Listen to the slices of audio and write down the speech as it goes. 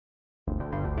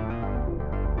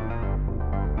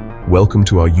Welcome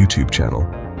to our YouTube channel.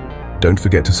 Don't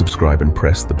forget to subscribe and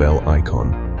press the bell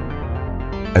icon.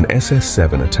 An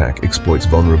SS7 attack exploits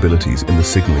vulnerabilities in the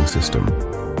signaling system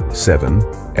 7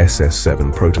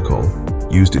 SS7 protocol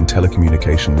used in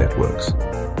telecommunication networks.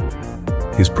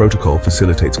 His protocol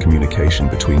facilitates communication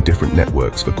between different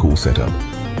networks for call setup,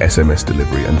 SMS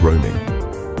delivery, and roaming.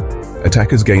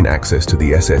 Attackers gain access to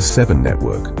the SS7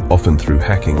 network, often through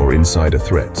hacking or insider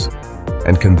threats,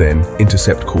 and can then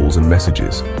intercept calls and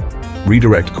messages,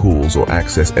 redirect calls or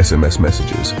access SMS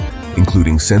messages,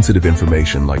 including sensitive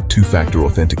information like two-factor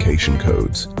authentication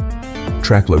codes,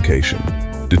 track location,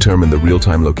 determine the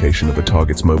real-time location of a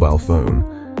target's mobile phone.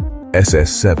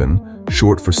 SS7,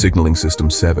 short for Signaling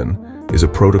System 7, is a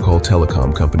protocol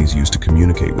telecom companies use to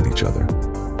communicate with each other.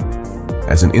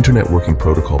 As an internet working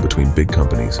protocol between big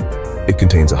companies, it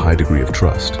contains a high degree of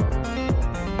trust.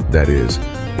 That is,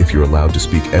 if you're allowed to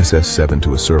speak SS7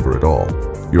 to a server at all,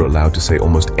 you're allowed to say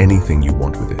almost anything you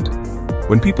want with it.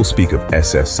 When people speak of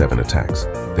SS7 attacks,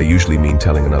 they usually mean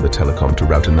telling another telecom to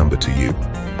route a number to you.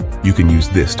 You can use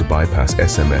this to bypass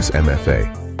SMS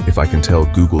MFA. If I can tell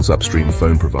Google's upstream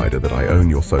phone provider that I own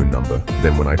your phone number,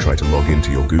 then when I try to log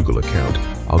into your Google account,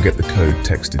 I'll get the code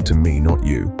texted to me, not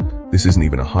you. This isn't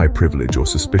even a high privilege or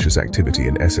suspicious activity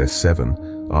in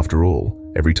SS7. After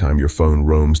all, every time your phone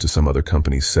roams to some other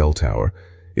company's cell tower,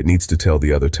 it needs to tell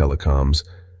the other telecoms,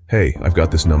 "Hey, I've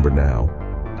got this number now."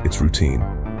 It's routine.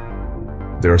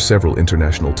 There are several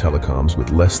international telecoms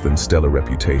with less than stellar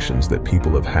reputations that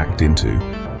people have hacked into,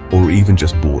 or even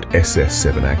just bought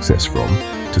SS7 access from,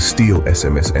 to steal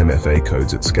SMS MFA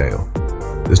codes at scale.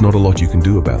 There's not a lot you can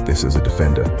do about this as a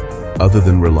defender, other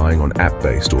than relying on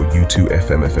app-based or U2F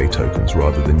MFA tokens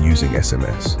rather than using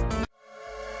SMS.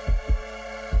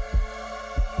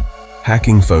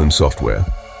 Hacking phone software.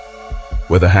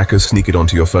 Whether hackers sneak it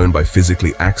onto your phone by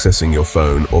physically accessing your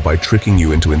phone or by tricking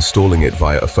you into installing it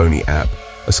via a phony app,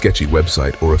 a sketchy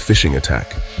website, or a phishing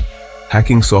attack,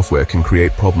 hacking software can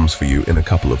create problems for you in a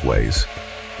couple of ways.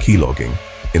 Keylogging.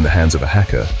 In the hands of a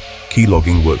hacker,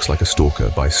 keylogging works like a stalker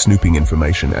by snooping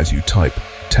information as you type,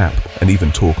 tap, and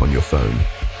even talk on your phone.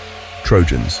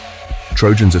 Trojans.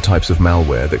 Trojans are types of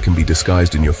malware that can be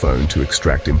disguised in your phone to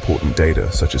extract important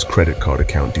data such as credit card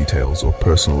account details or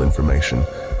personal information.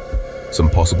 Some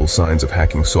possible signs of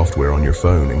hacking software on your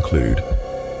phone include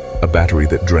a battery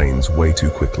that drains way too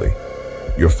quickly,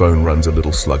 your phone runs a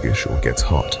little sluggish or gets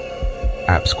hot,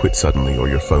 apps quit suddenly or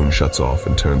your phone shuts off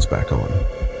and turns back on,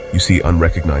 you see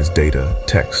unrecognized data,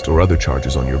 text, or other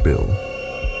charges on your bill.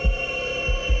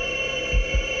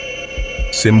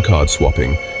 SIM card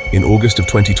swapping. In August of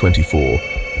 2024,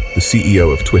 the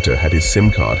CEO of Twitter had his SIM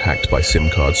card hacked by SIM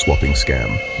card swapping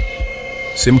scam.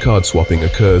 SIM card swapping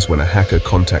occurs when a hacker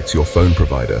contacts your phone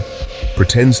provider,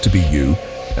 pretends to be you,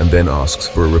 and then asks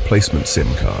for a replacement SIM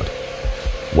card.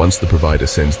 Once the provider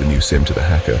sends the new SIM to the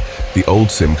hacker, the old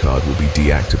SIM card will be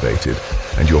deactivated,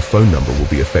 and your phone number will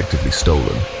be effectively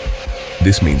stolen.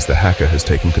 This means the hacker has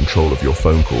taken control of your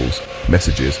phone calls,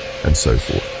 messages, and so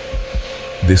forth.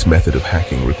 This method of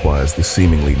hacking requires the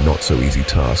seemingly not-so-easy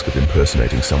task of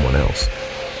impersonating someone else,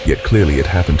 yet clearly it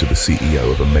happened to the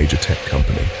CEO of a major tech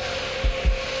company.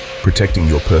 Protecting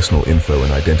your personal info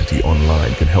and identity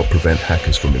online can help prevent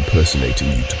hackers from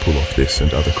impersonating you to pull off this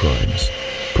and other crimes.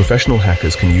 Professional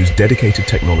hackers can use dedicated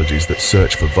technologies that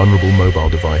search for vulnerable mobile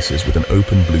devices with an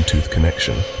open Bluetooth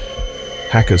connection.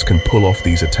 Hackers can pull off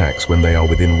these attacks when they are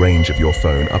within range of your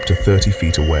phone up to 30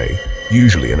 feet away,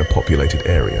 usually in a populated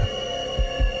area.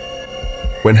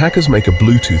 When hackers make a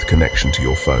Bluetooth connection to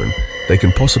your phone, they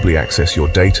can possibly access your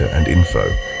data and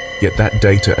info. Yet that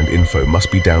data and info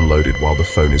must be downloaded while the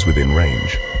phone is within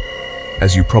range.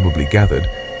 As you probably gathered,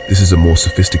 this is a more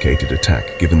sophisticated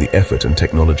attack given the effort and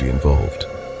technology involved.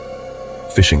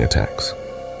 Phishing attacks.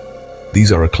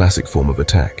 These are a classic form of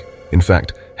attack. In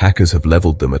fact, hackers have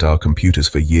leveled them at our computers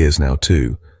for years now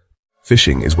too.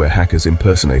 Phishing is where hackers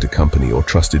impersonate a company or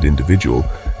trusted individual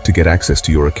to get access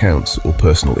to your accounts or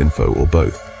personal info or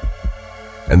both.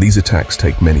 And these attacks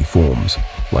take many forms,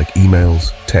 like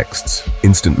emails, texts,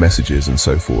 instant messages, and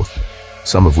so forth,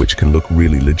 some of which can look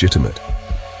really legitimate.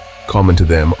 Common to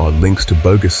them are links to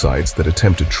bogus sites that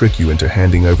attempt to trick you into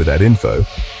handing over that info,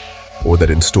 or that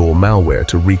install malware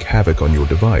to wreak havoc on your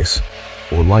device,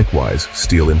 or likewise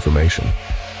steal information.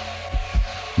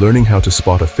 Learning how to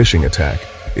spot a phishing attack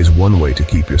is one way to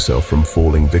keep yourself from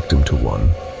falling victim to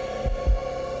one.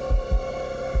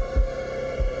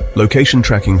 Location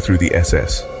tracking through the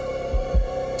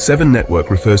SS7 network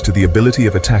refers to the ability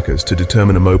of attackers to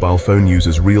determine a mobile phone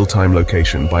user's real-time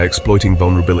location by exploiting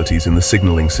vulnerabilities in the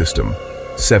signaling system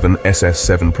 7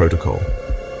 SS7 protocol.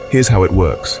 Here's how it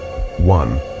works.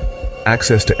 1.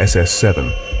 Access to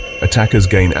SS7. Attackers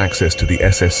gain access to the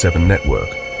SS7 network,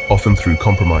 often through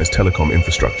compromised telecom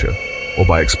infrastructure or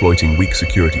by exploiting weak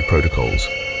security protocols.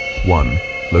 1.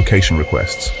 Location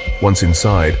requests. Once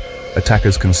inside,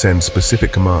 attackers can send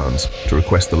specific commands to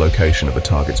request the location of a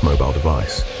target's mobile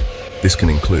device. This can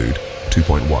include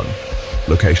 2.1.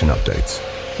 Location updates.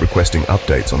 Requesting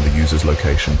updates on the user's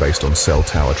location based on cell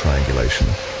tower triangulation.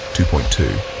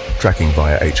 2.2. Tracking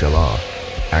via HLR.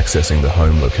 Accessing the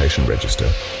home location register,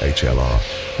 HLR,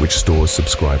 which stores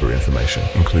subscriber information,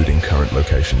 including current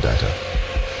location data.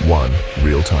 1.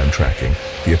 Real-time tracking.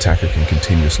 The attacker can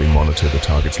continuously monitor the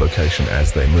target's location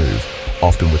as they move,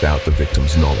 often without the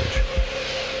victim's knowledge.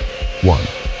 1.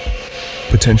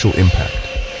 Potential impact.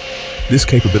 This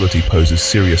capability poses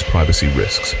serious privacy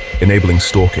risks, enabling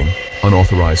stalking,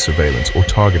 unauthorized surveillance, or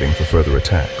targeting for further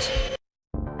attacks.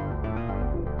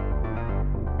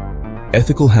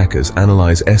 Ethical hackers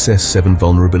analyze SS7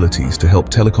 vulnerabilities to help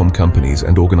telecom companies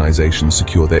and organizations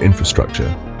secure their infrastructure.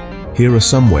 Here are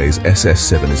some ways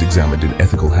SS7 is examined in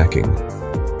ethical hacking.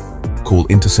 Call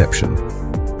interception.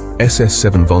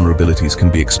 SS7 vulnerabilities can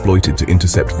be exploited to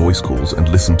intercept voice calls and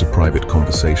listen to private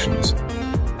conversations.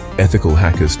 Ethical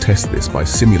hackers test this by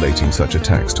simulating such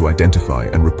attacks to identify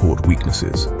and report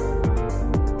weaknesses.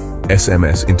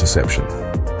 SMS interception.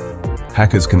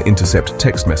 Hackers can intercept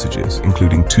text messages,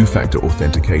 including two-factor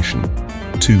authentication,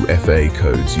 2FA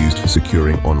codes used for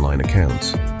securing online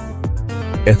accounts.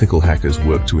 Ethical hackers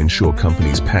work to ensure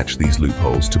companies patch these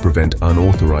loopholes to prevent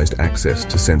unauthorized access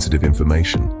to sensitive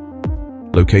information.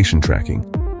 Location tracking.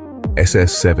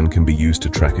 SS7 can be used to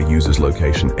track a user's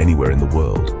location anywhere in the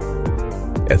world.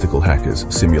 Ethical hackers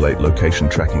simulate location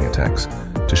tracking attacks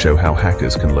to show how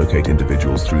hackers can locate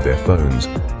individuals through their phones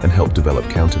and help develop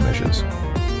countermeasures.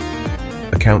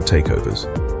 Account takeovers.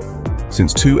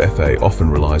 Since 2FA often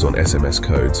relies on SMS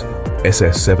codes,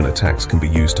 SS7 attacks can be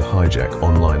used to hijack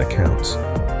online accounts.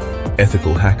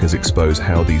 Ethical hackers expose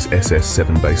how these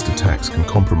SS7-based attacks can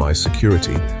compromise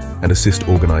security and assist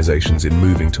organizations in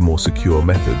moving to more secure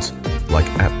methods, like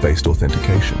app-based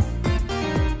authentication.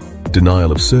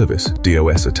 Denial of service,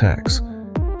 DOS attacks.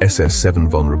 SS7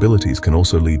 vulnerabilities can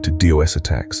also lead to DOS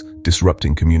attacks,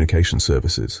 disrupting communication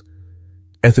services.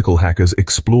 Ethical hackers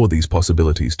explore these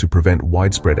possibilities to prevent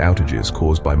widespread outages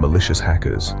caused by malicious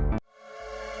hackers.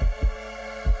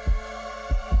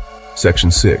 Section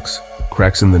 6.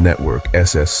 Cracks in the network,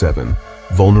 SS7,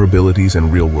 vulnerabilities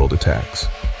and real-world attacks.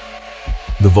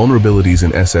 The vulnerabilities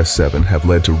in SS7 have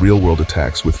led to real-world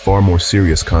attacks with far more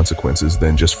serious consequences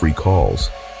than just free calls.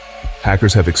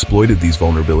 Hackers have exploited these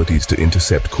vulnerabilities to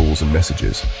intercept calls and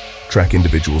messages, track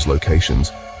individuals'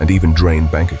 locations, and even drain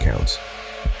bank accounts.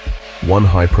 One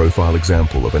high-profile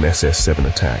example of an SS7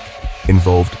 attack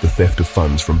involved the theft of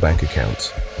funds from bank accounts.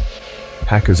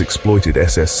 Hackers exploited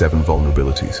SS7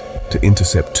 vulnerabilities to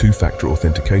intercept two-factor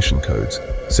authentication codes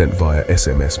sent via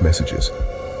SMS messages.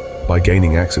 By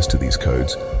gaining access to these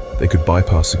codes, they could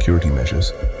bypass security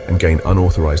measures and gain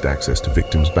unauthorized access to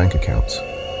victims' bank accounts.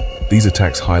 These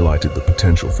attacks highlighted the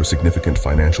potential for significant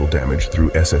financial damage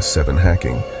through SS7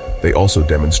 hacking. They also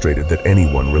demonstrated that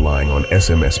anyone relying on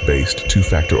SMS-based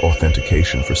two-factor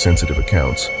authentication for sensitive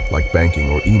accounts, like banking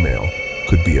or email,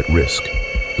 could be at risk.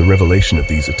 The revelation of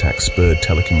these attacks spurred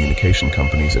telecommunication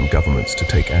companies and governments to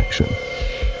take action.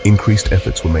 Increased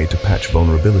efforts were made to patch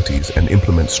vulnerabilities and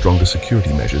implement stronger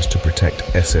security measures to protect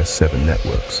SS7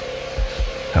 networks.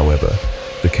 However,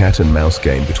 the cat-and-mouse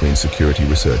game between security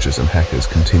researchers and hackers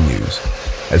continues,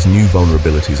 as new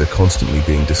vulnerabilities are constantly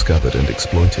being discovered and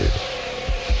exploited.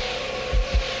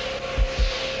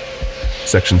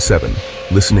 Section 7.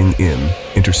 Listening in,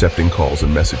 intercepting calls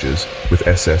and messages with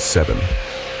SS7.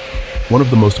 One of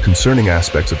the most concerning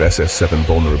aspects of SS7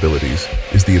 vulnerabilities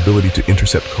is the ability to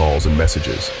intercept calls and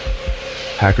messages.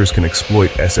 Hackers can exploit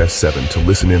SS7 to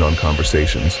listen in on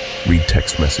conversations, read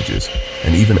text messages,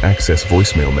 and even access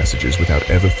voicemail messages without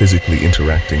ever physically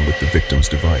interacting with the victim's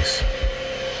device.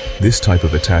 This type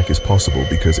of attack is possible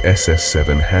because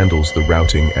SS7 handles the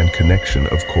routing and connection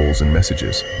of calls and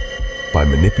messages. By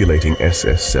manipulating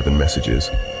SS7 messages,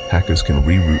 hackers can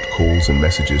reroute calls and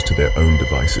messages to their own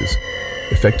devices,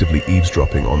 effectively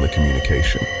eavesdropping on the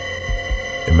communication.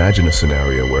 Imagine a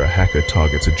scenario where a hacker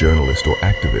targets a journalist or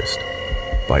activist.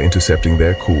 By intercepting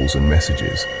their calls and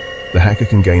messages, the hacker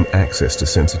can gain access to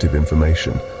sensitive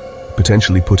information,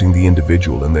 potentially putting the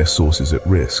individual and their sources at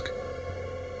risk.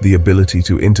 The ability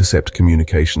to intercept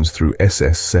communications through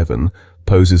SS7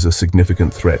 poses a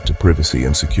significant threat to privacy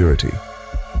and security.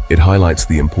 It highlights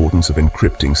the importance of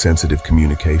encrypting sensitive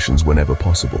communications whenever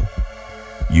possible.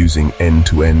 Using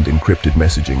end-to-end encrypted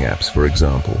messaging apps, for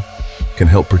example, can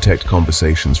help protect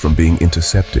conversations from being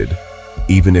intercepted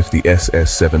even if the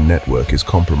SS7 network is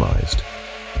compromised.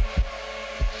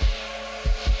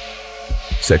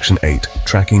 Section 8.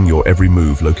 Tracking your every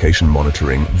move location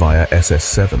monitoring via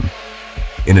SS7.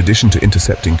 In addition to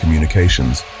intercepting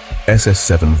communications,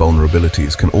 SS7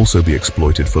 vulnerabilities can also be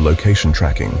exploited for location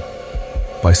tracking.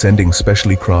 By sending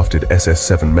specially crafted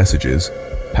SS7 messages,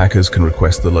 hackers can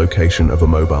request the location of a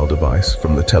mobile device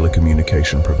from the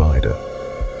telecommunication provider.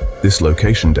 This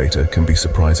location data can be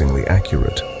surprisingly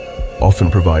accurate,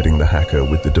 often providing the hacker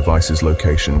with the device's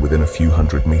location within a few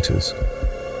hundred meters.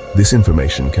 This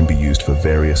information can be used for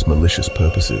various malicious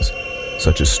purposes,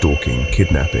 such as stalking,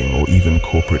 kidnapping, or even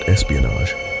corporate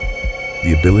espionage.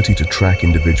 The ability to track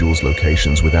individuals'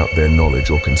 locations without their knowledge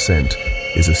or consent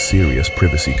is a serious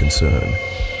privacy concern.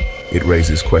 It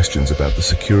raises questions about the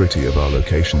security of our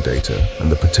location data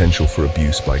and the potential for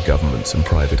abuse by governments and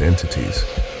private entities.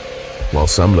 While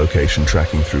some location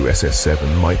tracking through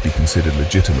SS7 might be considered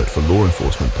legitimate for law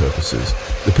enforcement purposes,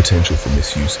 the potential for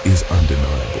misuse is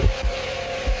undeniable.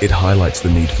 It highlights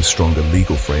the need for stronger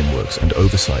legal frameworks and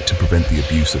oversight to prevent the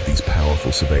abuse of these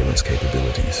powerful surveillance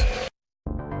capabilities.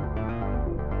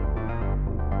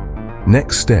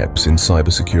 Next steps in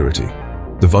cybersecurity.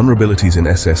 The vulnerabilities in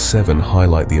SS7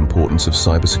 highlight the importance of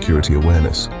cybersecurity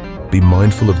awareness. Be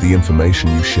mindful of the information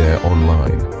you share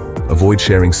online. Avoid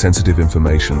sharing sensitive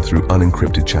information through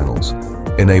unencrypted channels.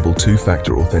 Enable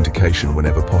two-factor authentication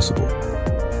whenever possible.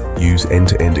 Use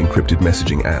end-to-end encrypted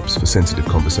messaging apps for sensitive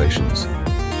conversations.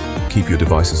 Keep your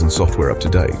devices and software up to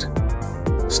date.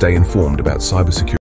 Stay informed about cybersecurity.